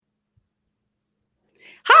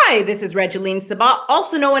Hi, this is Regeline Sabat,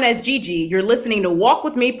 also known as Gigi. You're listening to Walk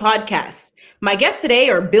With Me podcast. My guests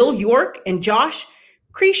today are Bill York and Josh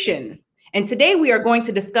Cretion. And today we are going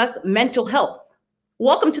to discuss mental health.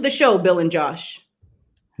 Welcome to the show, Bill and Josh.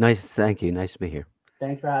 Nice. Thank you. Nice to be here.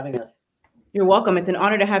 Thanks for having us. You're welcome. It's an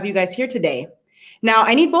honor to have you guys here today. Now,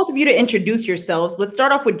 I need both of you to introduce yourselves. Let's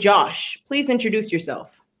start off with Josh. Please introduce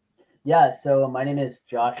yourself. Yeah, so my name is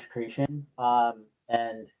Josh Cretion,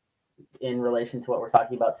 and in relation to what we're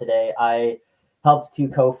talking about today, I helped to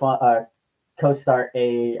co-start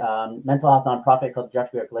a mental health nonprofit called Josh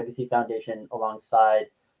York Legacy Foundation alongside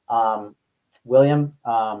William,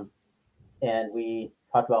 and we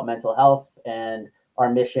talk about mental health, and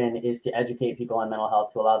our mission is to educate people on mental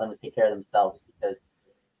health to allow them to take care of themselves, because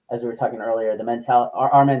as we were talking earlier,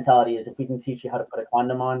 our mentality is if we can teach you how to put a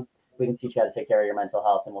condom on, we can teach you how to take care of your mental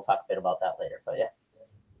health, and we'll talk a bit about that later. But yeah.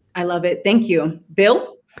 I love it. Thank you.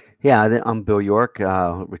 Bill? Yeah, I'm Bill York,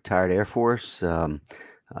 retired Air Force.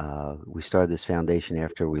 We started this foundation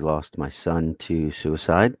after we lost my son to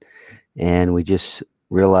suicide, and we just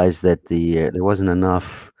realized that there wasn't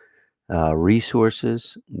enough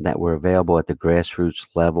resources that were available at the grassroots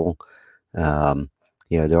level.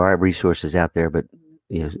 There are resources out there, but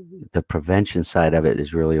the prevention side of it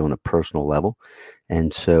is really on a personal level,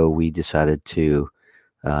 and so we decided to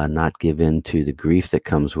not give in to the grief that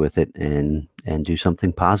comes with it and do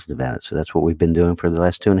something positive at it. So that's what we've been doing for the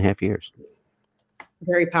last 2.5 years.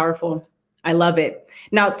 Very powerful. I love it.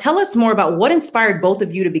 Now, tell us more about what inspired both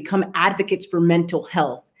of you to become advocates for mental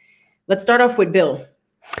health. Let's start off with Bill.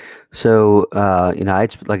 So,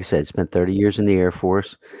 like I said, spent 30 years in the Air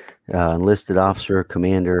Force, enlisted officer,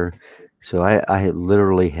 commander. So I had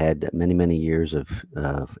literally had many, many years of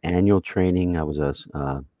annual training. I was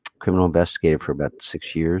a criminal investigator for about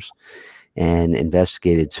 6 years and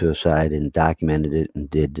investigated suicide and documented it and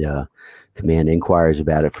did command inquiries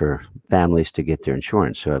about it for families to get their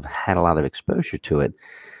insurance. So I've had a lot of exposure to it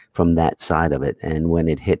from that side of it. And when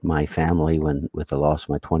it hit my family, with the loss of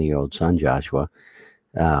my 20-year-old son, Joshua,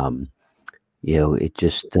 it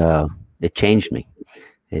just it changed me.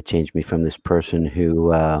 It changed me from this person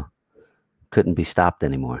who couldn't be stopped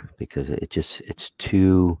anymore because it's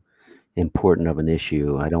too important of an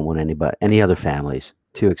issue. I don't want any other families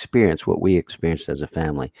to experience what we experienced as a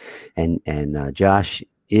family. And Josh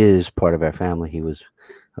is part of our family. He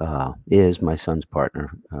is my son's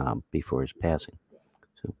partner before his passing.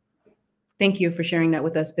 So, thank you for sharing that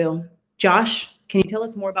with us, Bill. Josh, can you tell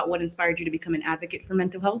us more about what inspired you to become an advocate for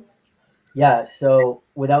mental health? Yeah, so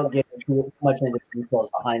without getting too much into the details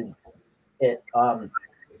behind it,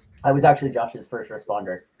 I was actually Josh's first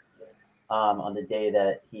responder on the day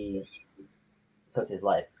that he took his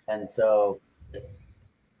life. And so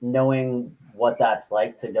knowing what that's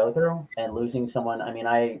like to go through and losing someone, I mean,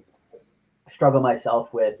 I struggle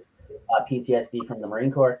myself with PTSD from the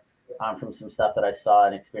Marine Corps, from some stuff that I saw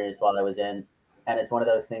and experienced while I was in. And it's one of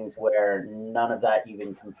those things where none of that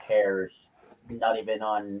even compares, not even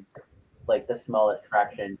on like the smallest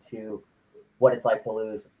fraction, to what it's like to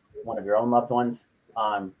lose one of your own loved ones.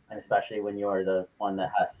 And especially when you're the one that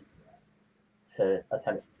has to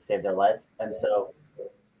attempt to save their lives. And so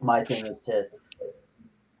my thing is to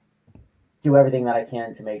do everything that I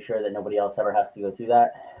can to make sure that nobody else ever has to go through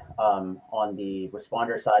that, on the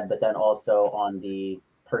responder side, but then also on the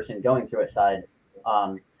person going through it side,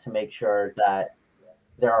 to make sure that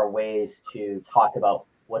there are ways to talk about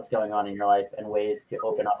what's going on in your life and ways to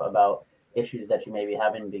open up about issues that you may be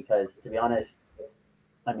having. Because to be honest,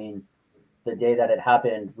 I mean, the day that it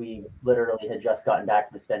happened, we literally had just gotten back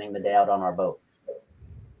from spending the day out on our boat.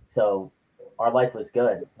 So our life was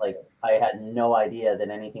good. Like, I had no idea that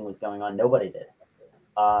anything was going on. Nobody did.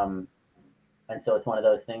 And so it's one of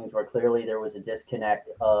those things where clearly there was a disconnect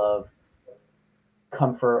of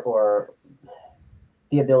comfort or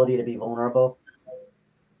the ability to be vulnerable.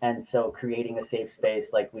 And so creating a safe space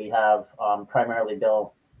like we have, primarily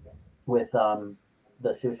Bill with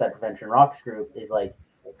the Suicide Prevention Rocks group, is like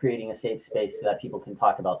creating a safe space so that people can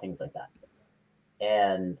talk about things like that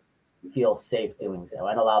and feel safe doing so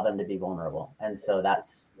and allow them to be vulnerable. And so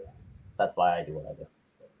that's why I do what I do.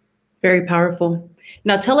 Very powerful.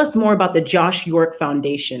 Now tell us more about the Josh York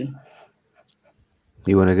Foundation.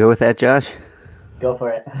 You want to go with that, Josh? Go for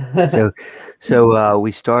it. So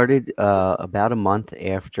we started about a month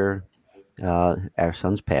after our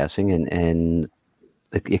son's passing, and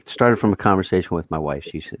it started from a conversation with my wife.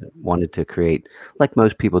 She wanted to create, like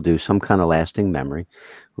most people do, some kind of lasting memory.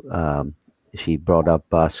 She brought up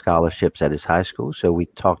scholarships at his high school, so we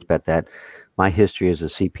talked about that. My history as a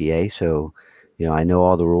CPA, so I know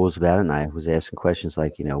all the rules about it, and I was asking questions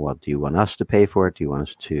like, well, do you want us to pay for it? Do you want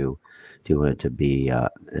it to be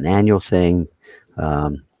an annual thing?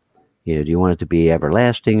 Do you want it to be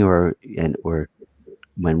everlasting, or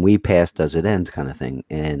when we pass, does it end, kind of thing?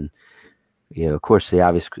 And of course, the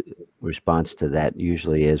obvious response to that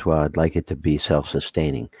usually is, well, I'd like it to be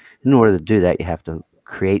self-sustaining. In order to do that, you have to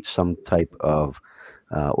create some type of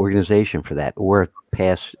organization for that, or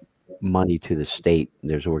pass money to the state.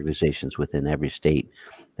 There's organizations within every state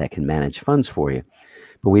that can manage funds for you.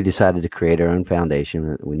 But we decided to create our own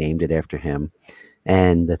foundation. We named it after him.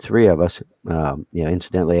 And the three of us,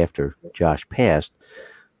 incidentally, after Josh passed,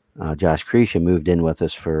 Josh Creashen moved in with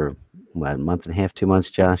us for a month and a half, 2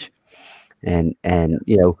 months, Josh. And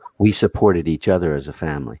we supported each other as a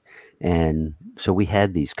family. And so we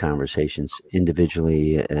had these conversations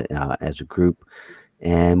individually as a group.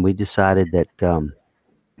 And we decided that,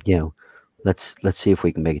 let's see if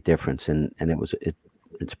we can make a difference. And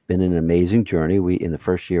it's been an amazing journey. In the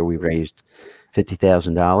first year, we raised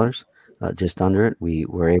 $50,000, just under it. We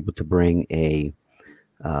were able to bring a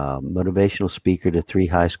motivational speaker to 3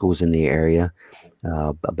 high schools in the area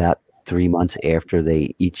about 3 months after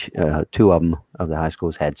they each, 2 of them of the high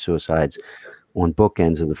schools had suicides on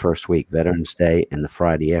bookends of the first week, Veterans Day and the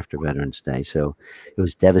Friday after Veterans Day. So it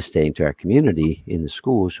was devastating to our community in the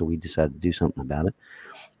schools. So we decided to do something about it.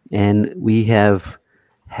 And we have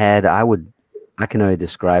had, I can only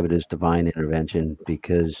describe it as divine intervention,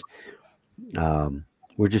 because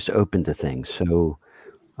we're just open to things. So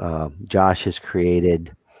Josh has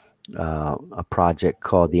created a project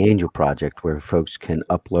called the Angel Project, where folks can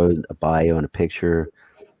upload a bio and a picture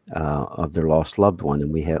of their lost loved one,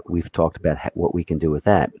 and we've talked about what we can do with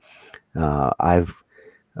that.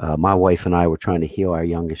 My wife and I were trying to heal our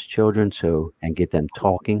youngest children, and get them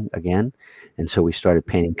talking again, and so we started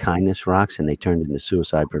painting kindness rocks, and they turned into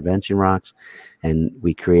suicide prevention rocks, and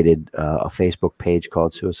we created a Facebook page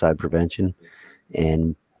called Suicide Prevention,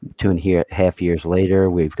 and 2.5 years later,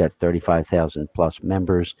 we've got 35,000 plus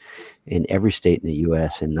members in every state in the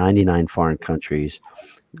U.S. and 99 foreign countries,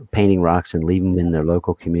 painting rocks and leaving them in their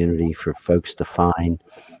local community for folks to find.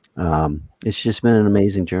 It's just been an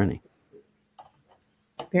amazing journey.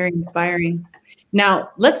 Very inspiring. Now,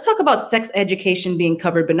 let's talk about sex education being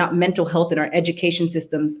covered, but not mental health in our education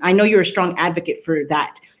systems. I know you're a strong advocate for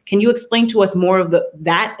that. Can you explain to us more of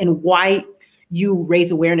that and why you raise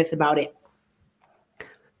awareness about it?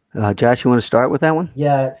 Josh, you want to start with that one?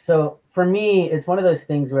 Yeah. So for me, it's one of those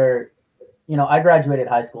things where, I graduated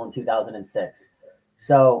high school in 2006.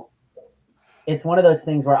 So it's one of those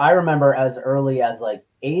things where I remember as early as like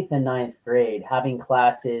 8th and 9th grade having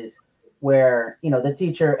classes where, the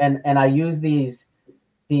teacher, and I use these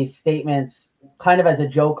statements kind of as a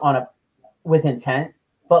joke with intent,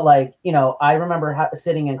 but like, I remember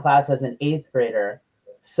sitting in class as an 8th grader.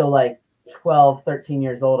 So like 12, 13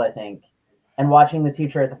 years old, I think, and watching the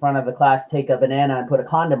teacher at the front of the class take a banana and put a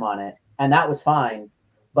condom on it. And that was fine.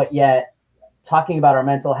 But yet talking about our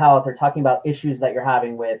mental health or talking about issues that you're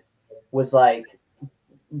having with was like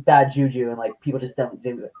bad juju, and like people just don't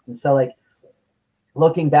do it. And so like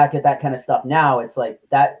looking back at that kind of stuff now, it's like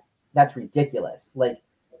that's ridiculous. Like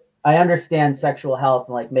I understand sexual health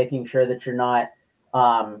and like making sure that you're not,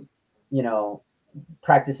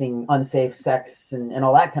 practicing unsafe sex and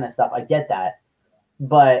all that kind of stuff. I get that.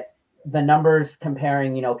 But the numbers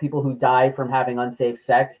comparing, people who die from having unsafe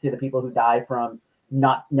sex to the people who die from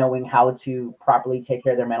not knowing how to properly take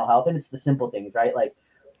care of their mental health. And it's the simple things, right? Like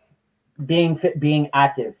being fit, being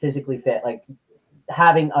active, physically fit, like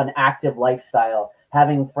having an active lifestyle,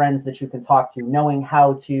 having friends that you can talk to, knowing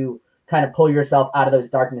how to kind of pull yourself out of those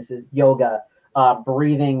darknesses, yoga,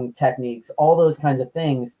 breathing techniques, all those kinds of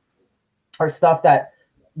things are stuff that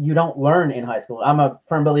you don't learn in high school. I'm a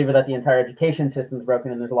firm believer that the entire education system is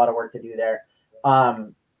broken, and there's a lot of work to do there.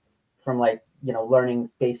 From like, learning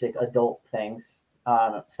basic adult things,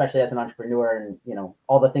 especially as an entrepreneur, and,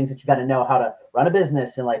 all the things that you got to know how to run a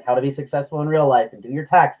business and like how to be successful in real life and do your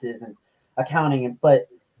taxes and accounting. But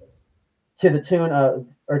to the tune of,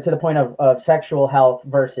 or to the point of sexual health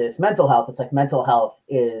versus mental health, it's like mental health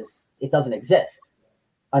it doesn't exist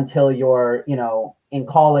until you're, in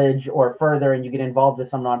college or further, and you get involved with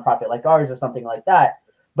some nonprofit like ours or something like that.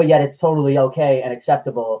 But yet it's totally okay and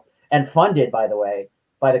acceptable and funded, by the way,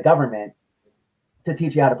 by the government to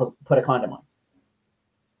teach you how to put a condom on,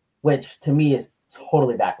 which to me is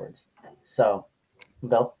totally backwards. So,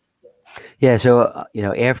 Bill? Yeah. So,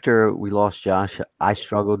 after we lost Josh, I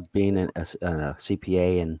struggled being a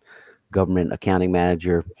CPA and government accounting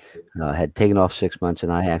manager, had taken off 6 months,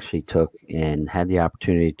 and I actually took and had the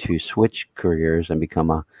opportunity to switch careers and become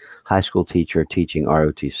a high school teacher teaching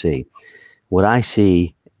ROTC. what I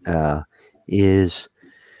see is,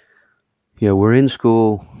 we're in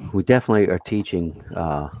school. We definitely are teaching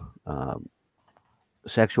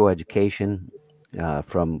sexual education.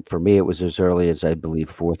 For me, it was as early as, I believe,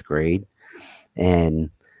 fourth grade, and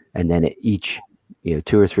then each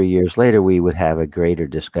 2 or 3 years later, we would have a greater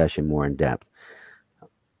discussion, more in depth.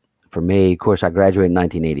 For me, of course, I graduated in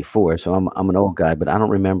 1984, so I'm an old guy, but I don't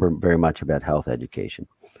remember very much about health education.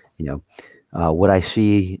 What I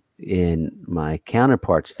see in my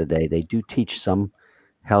counterparts today, they do teach some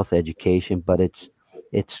health education, but it's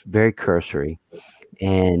very cursory,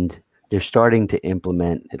 and they're starting to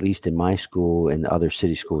implement, at least in my school and other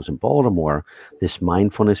city schools in Baltimore, this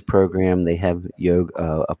mindfulness program. They have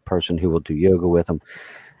yoga, a person who will do yoga with them,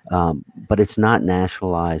 but it's not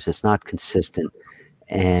nationalized. It's not consistent,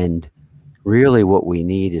 and really, what we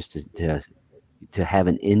need is to have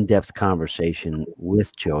an in-depth conversation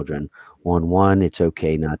with children on, one, it's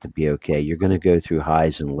okay not to be okay. You're going to go through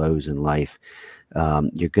highs and lows in life.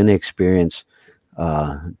 You're going to experience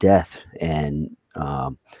death and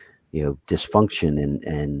dysfunction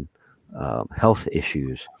and health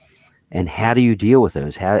issues. And how do you deal with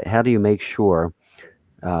those? How do you make sure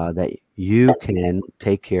that you can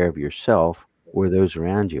take care of yourself or those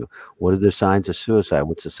around you? What are the signs of suicide?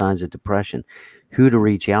 What's the signs of depression? Who to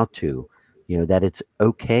reach out to? That it's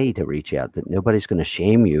okay to reach out, that nobody's going to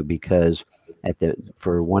shame you because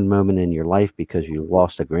for one moment in your life, because you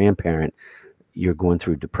lost a grandparent, you're going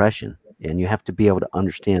through depression. And you have to be able to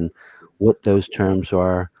understand what those terms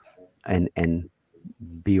are and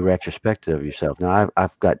be retrospective of yourself. Now,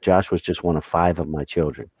 I've got, Josh was just one of 5 of my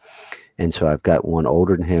children. And so I've got one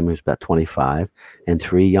older than him who's about 25 and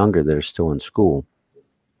 3 younger that are still in school.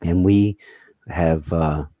 And we have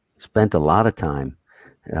spent a lot of time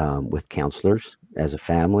with counselors as a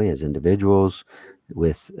family, as individuals,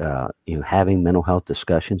 with having mental health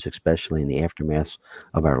discussions, especially in the aftermath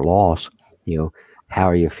of our loss. How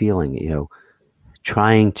are you feeling?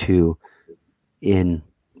 Trying to, in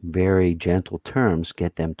very gentle terms,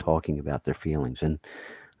 get them talking about their feelings. And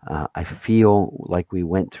I feel like we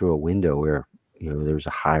went through a window where there was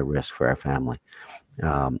a high risk for our family.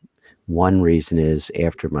 One reason is,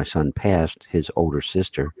 after my son passed, his older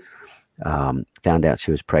sister found out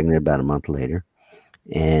she was pregnant about a month later,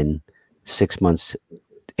 and 6 months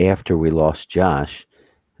after we lost Josh,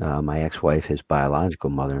 my ex-wife, his biological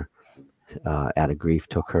mother, out of grief,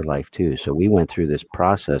 took her life too. So we went through this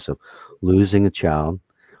process of losing a child,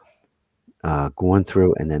 going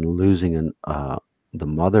through, and then losing the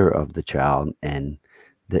mother of the child, and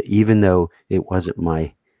even though it wasn't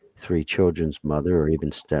my 3 children's mother or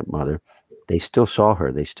even stepmother, they still saw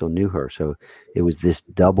her, they still knew her. So it was this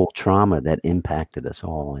double trauma that impacted us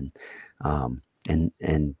all. And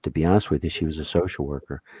to be honest with you, she was a social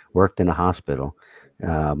worker, worked in a hospital,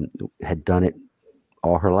 had done it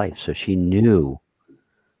all her life, so she knew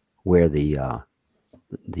where the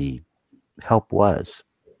help was,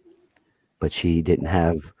 but she didn't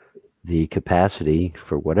have the capacity,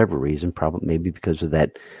 for whatever reason, probably maybe because of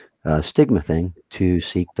that stigma thing, to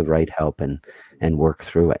seek the right help and work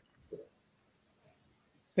through it.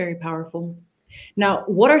 Very powerful. Now,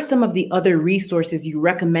 what are some of the other resources you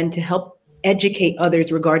recommend to help educate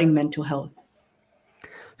others regarding mental health?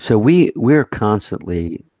 So we're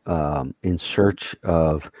constantly in search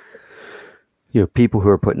of people who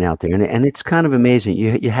are putting out there, and it's kind of amazing.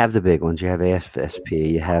 You have the big ones. You have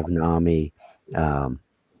AFSP, you have NAMI,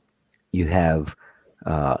 you have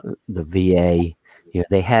the VA.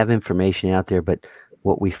 They have information out there, but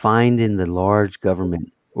what we find in the large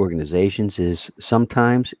government organizations is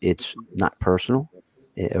sometimes it's not personal,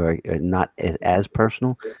 or not as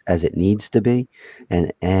personal as it needs to be,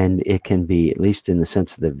 and it can be, at least in the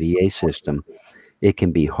sense of the VA system, it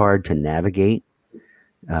can be hard to navigate.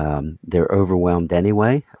 They're overwhelmed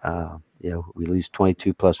anyway. We lose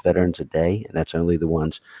 22 plus veterans a day, and that's only the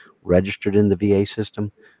ones registered in the VA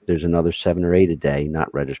system. There's another 7 or 8 a day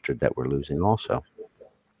not registered that we're losing also.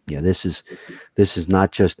 This is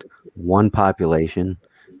not just one population.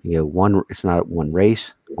 It's not one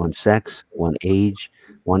race, one sex, one age,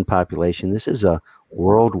 one population. This is a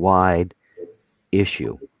worldwide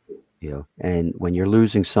issue. And when you're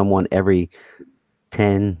losing someone every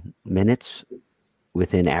 10 minutes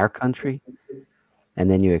within our country, and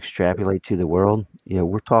then you extrapolate to the world,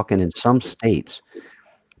 we're talking in some states,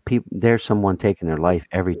 there's someone taking their life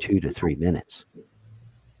every 2 to 3 minutes.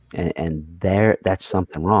 And that's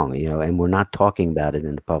something wrong, and we're not talking about it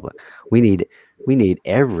in the public. We need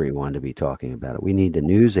everyone to be talking about it. We need the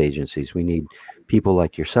news agencies. We need people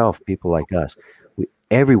like yourself, people like us.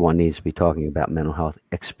 Everyone needs to be talking about mental health,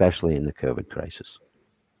 especially in the COVID crisis.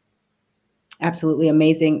 Absolutely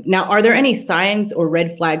amazing. Now, are there any signs or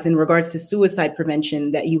red flags in regards to suicide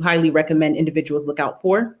prevention that you highly recommend individuals look out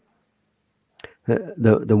for?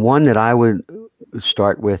 The one that I would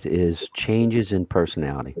start with is changes in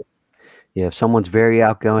personality. If someone's very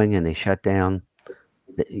outgoing and they shut down,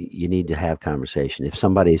 you need to have conversation. If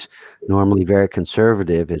somebody's normally very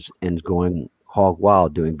conservative and going hog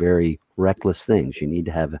wild, doing very reckless things, you need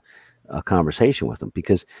to have a conversation with them,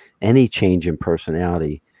 because any change in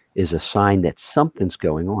personality is a sign that something's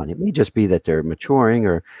going on. It may just be that they're maturing,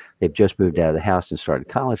 or they've just moved out of the house and started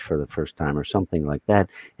college for the first time, or something like that.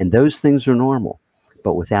 And those things are normal.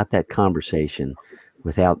 But without that conversation,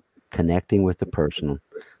 without connecting with the person,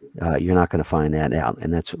 you're not going to find that out.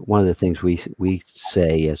 And that's one of the things we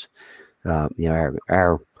say is,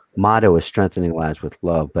 our motto is strengthening lives with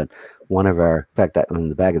love. But one of our, in fact, on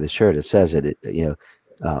the back of the shirt, it says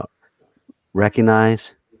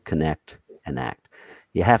recognize, connect, and act.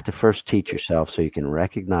 You have to first teach yourself so you can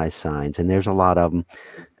recognize signs, and there's a lot of them.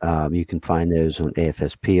 You can find those on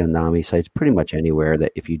AFSP, on NAMI sites, pretty much anywhere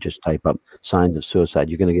that if you just type up signs of suicide,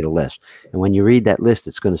 you're going to get a list. And when you read that list,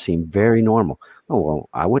 it's going to seem very normal. Oh, well,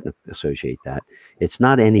 I wouldn't associate that. It's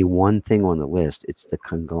not any one thing on the list. It's the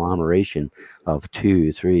conglomeration of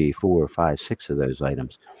 2, 3, 4, 5, 6 of those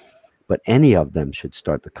items. But any of them should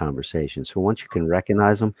start the conversation. So once you can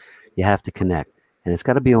recognize them, you have to connect. And it's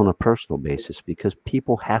got to be on a personal basis, because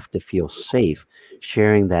people have to feel safe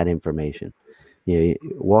sharing that information.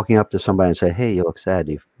 Walking up to somebody and say, "Hey, you look sad.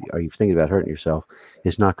 Are you thinking about hurting yourself?"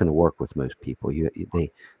 is not going to work with most people.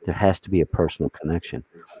 There has to be a personal connection,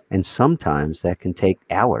 and sometimes that can take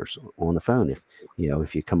hours on the phone.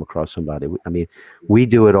 If you come across somebody, I mean, we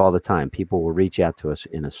do it all the time. People will reach out to us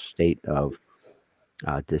in a state of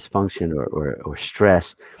dysfunction or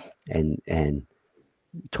stress, and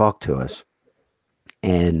talk to us,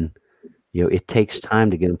 and it takes time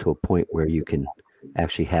to get them to a point where you can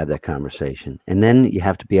actually have that conversation. And then you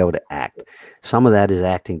have to be able to act. Some of that is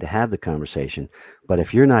acting to have the conversation, but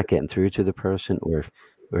if you're not getting through to the person, or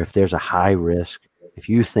if there's a high risk, if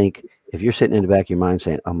you're sitting in the back of your mind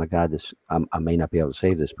saying, "Oh my God, I may not be able to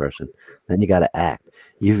save this person," then you got to act.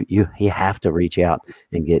 You have to reach out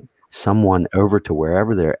and get someone over to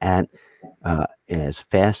wherever they're at as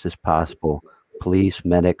fast as possible. Police,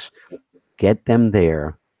 medics, get them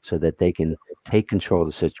there so that they can take control of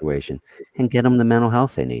the situation and get them the mental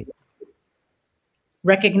health they need.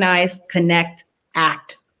 Recognize, connect,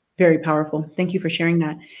 act. Very powerful. Thank you for sharing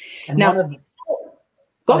that. And now,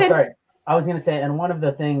 go ahead. Sorry. I was going to say, and one of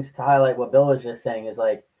the things to highlight what Bill was just saying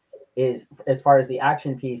is as far as the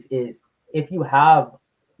action piece is, if you have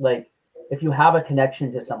a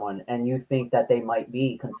connection to someone and you think that they might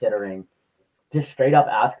be considering, just straight up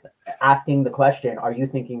asking the question, "Are you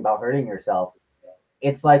thinking about hurting yourself?"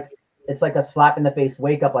 It's like a slap in the face,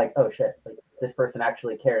 wake up, like, "Oh shit, like, this person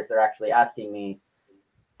actually cares. They're actually asking me."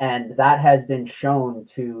 And that has been shown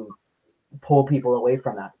to pull people away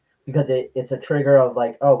from that, because it's a trigger of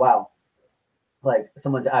like, "Oh wow, like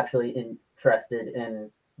someone's actually interested in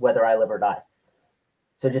whether I live or die."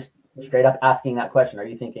 So just straight up asking that question, "Are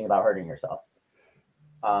you thinking about hurting yourself?"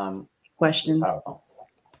 Questions.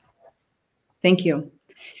 Thank you.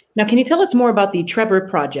 Now, can you tell us more about the Trevor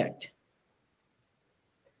Project?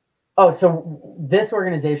 Oh, so this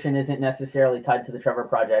organization isn't necessarily tied to the Trevor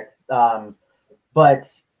Project,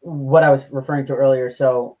 but what I was referring to earlier.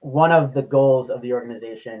 So one of the goals of the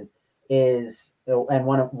organization is, and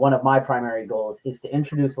one of my primary goals is to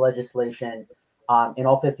introduce legislation in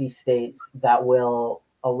all 50 states that will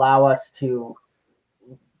allow us to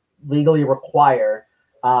legally require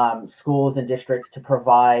schools and districts to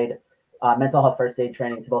provide mental health first aid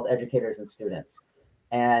training to both educators and students.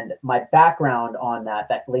 And my background on that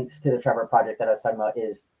links to the Trevor Project that I was talking about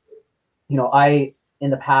is, I,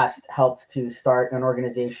 in the past, helped to start an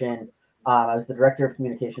organization. I was the director of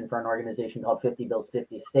communication for an organization called 50 Bills,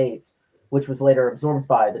 50 States, which was later absorbed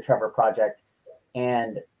by the Trevor Project.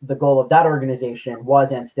 And the goal of that organization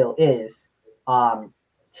was, and still is,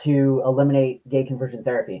 to eliminate gay conversion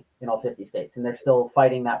therapy in all 50 states. And they're still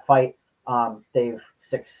fighting that fight. They've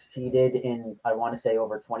succeeded in, I want to say,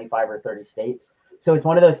 over 25 or 30 states. So it's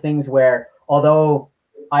one of those things where, although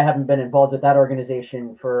I haven't been involved with that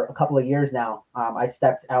organization for a couple of years now, I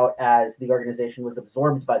stepped out as the organization was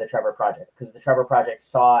absorbed by the Trevor Project, because the Trevor Project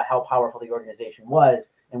saw how powerful the organization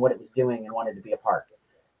was and what it was doing and wanted to be a part.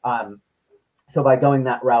 So by going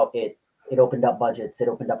that route, it opened up budgets, it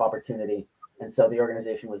opened up opportunity. And so the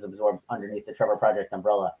organization was absorbed underneath the Trevor Project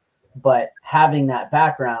umbrella. But having that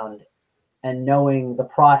background and knowing the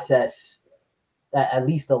process at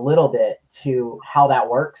least a little bit to how that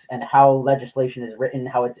works and how legislation is written,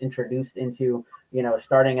 how it's introduced into,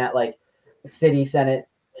 starting at like city senate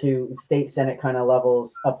to state senate kind of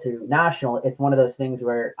levels up to national, it's one of those things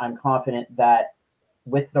where I'm confident that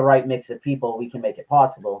with the right mix of people, we can make it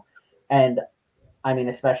possible. And I mean,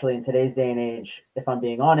 especially in today's day and age, if I'm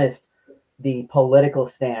being honest, the political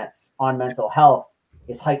stance on mental health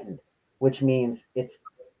is heightened, which means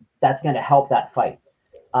that's going to help that fight,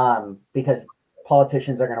 because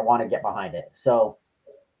politicians are going to want to get behind it. So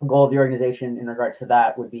the goal of the organization in regards to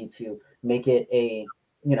that would be to make it a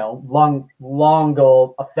long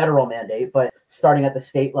goal, a federal mandate, but starting at the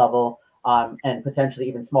state level, and potentially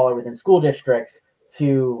even smaller within school districts,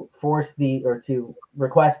 to to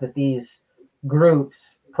request that these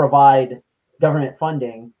groups provide government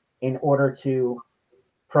funding in order to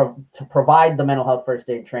provide the mental health first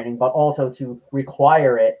aid training, but also to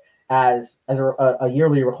require it as a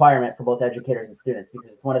yearly requirement for both educators and students, because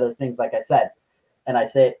it's one of those things, like I said, and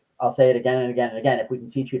I'll say it again and again and again. If we can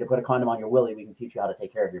teach you to put a condom on your willy, we can teach you how to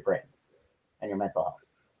take care of your brain and your mental health.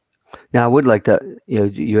 Now, I would like to,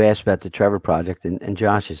 you asked about the Trevor Project, and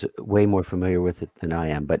Josh is way more familiar with it than I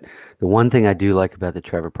am. But the one thing I do like about the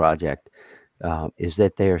Trevor Project is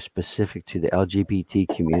that they are specific to the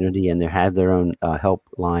LGBT community, and they have their own help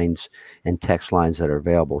lines and text lines that are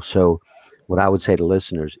available. So what I would say to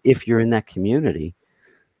listeners, if you're in that community,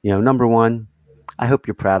 number one, I hope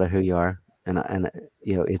you're proud of who you are. And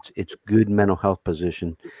it's good mental health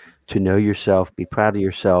position to know yourself, be proud of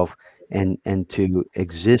yourself, and to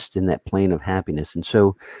exist in that plane of happiness. And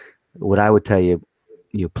so what I would tell you,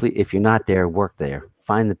 please, if you're not there, work there.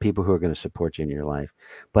 Find the people who are going to support you in your life.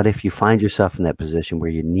 But if you find yourself in that position where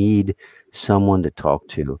you need someone to talk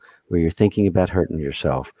to, where you're thinking about hurting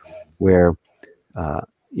yourself, where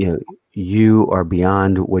you are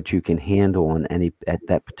beyond what you can handle at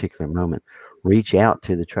that particular moment, reach out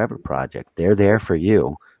to the Trevor Project. They're there for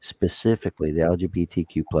you, specifically the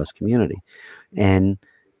LGBTQ plus community. And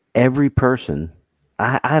every person,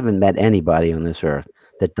 I haven't met anybody on this earth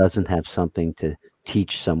that doesn't have something to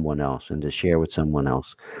teach someone else and to share with someone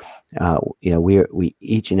else. We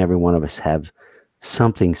each and every one of us have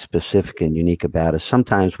something specific and unique about us.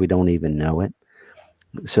 Sometimes we don't even know it.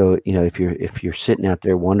 So, if you're sitting out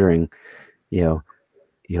there wondering,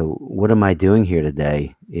 what am I doing here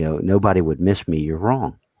today? Nobody would miss me. You're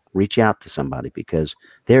wrong. Reach out to somebody, because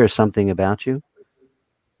there is something about you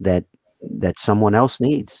that someone else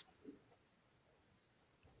needs.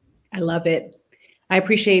 I love it. I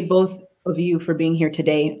appreciate both of you for being here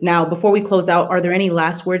today. Now, before we close out, are there any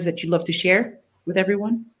last words that you'd love to share with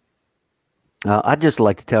everyone? I'd just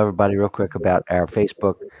like to tell everybody real quick about our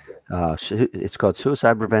Facebook. It's called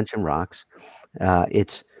Suicide Prevention Rocks.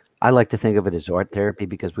 I like to think of it as art therapy,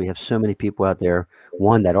 because we have so many people out there,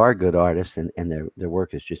 one, that are good artists, and their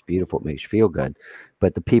work is just beautiful. It makes you feel good.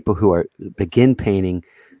 But the people who begin painting,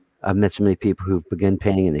 I've met so many people who've begun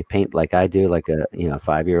painting and they paint like I do, like a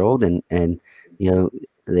 5-year-old, and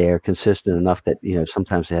they're consistent enough that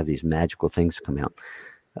sometimes they have these magical things come out.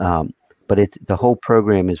 But the whole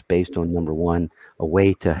program is based on, number one, a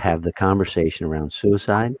way to have the conversation around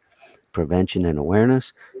suicide prevention and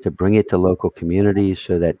awareness, to bring it to local communities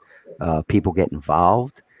so that people get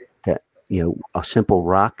involved. That a simple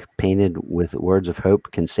rock painted with words of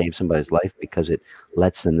hope can save somebody's life, because it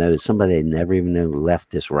lets them know that somebody they never even knew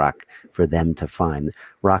left this rock for them to find.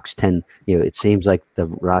 Rocks tend, it seems like the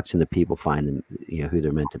rocks and the people find them, who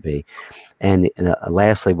they're meant to be. And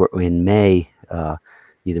lastly, we're in May,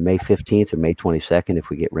 either May 15th or May 22nd, if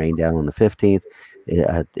we get rained down on the 15th,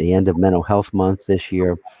 at the end of Mental Health Month this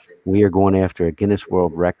year. We are going after a Guinness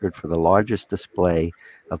World Record for the largest display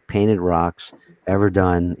of painted rocks ever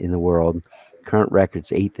done in the world. Current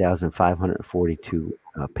record's 8,542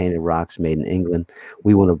 painted rocks made in England.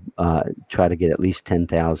 We want to try to get at least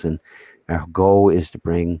 10,000. Our goal is to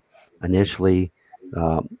bring initially,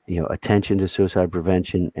 attention to suicide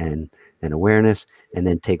prevention and awareness, and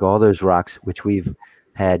then take all those rocks, which we've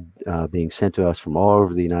had being sent to us from all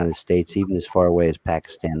over the United States, even as far away as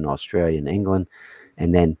Pakistan and Australia and England,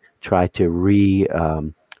 and then try to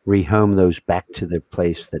rehome those back to the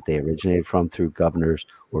place that they originated from through governors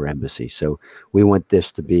or embassies. So we want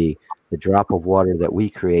this to be the drop of water that we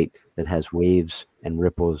create that has waves and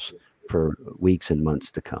ripples for weeks and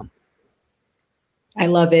months to come. I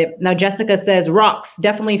love it. Now, Jessica says rocks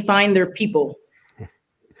definitely find their people.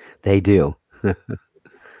 They do.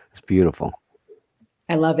 It's beautiful.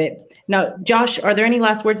 I love it. Now, Josh, are there any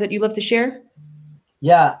last words that you'd love to share?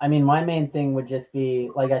 Yeah, I mean, my main thing would just be,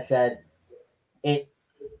 like I said,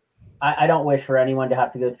 I don't wish for anyone to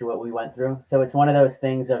have to go through what we went through. So it's one of those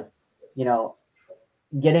things of,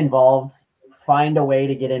 get involved, find a way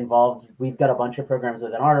to get involved. We've got a bunch of programs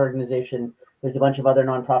within our organization. There's a bunch of other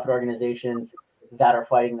nonprofit organizations that are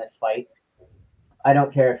fighting this fight. I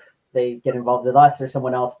don't care if they get involved with us or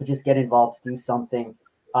someone else, but just get involved, do something.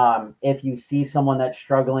 If you see someone that's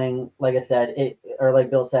struggling, like I said, or like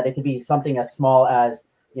Bill said, it could be something as small as,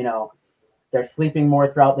 they're sleeping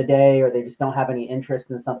more throughout the day, or they just don't have any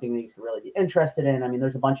interest in something that you should really be interested in. I mean,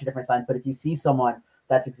 there's a bunch of different signs, but if you see someone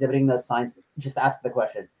that's exhibiting those signs, just ask the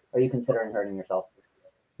question, are you considering hurting yourself?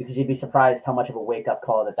 Because you'd be surprised how much of a wake-up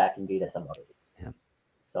call that can be to somebody. Yeah.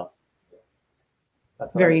 So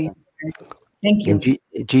that's very. Thank you.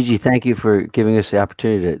 And Gigi, thank you for giving us the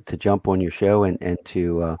opportunity to jump on your show and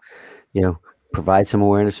to provide some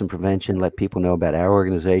awareness and prevention, let people know about our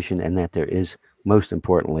organization, and that there is, most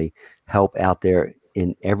importantly, help out there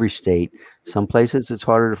in every state. Some places it's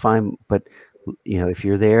harder to find, but if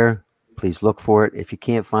you're there, please look for it. If you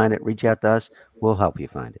can't find it, reach out to us. We'll help you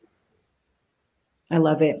find it. I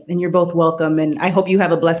love it. And you're both welcome. And I hope you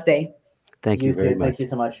have a blessed day. Thank you very much. Thank you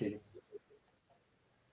so much, Gigi.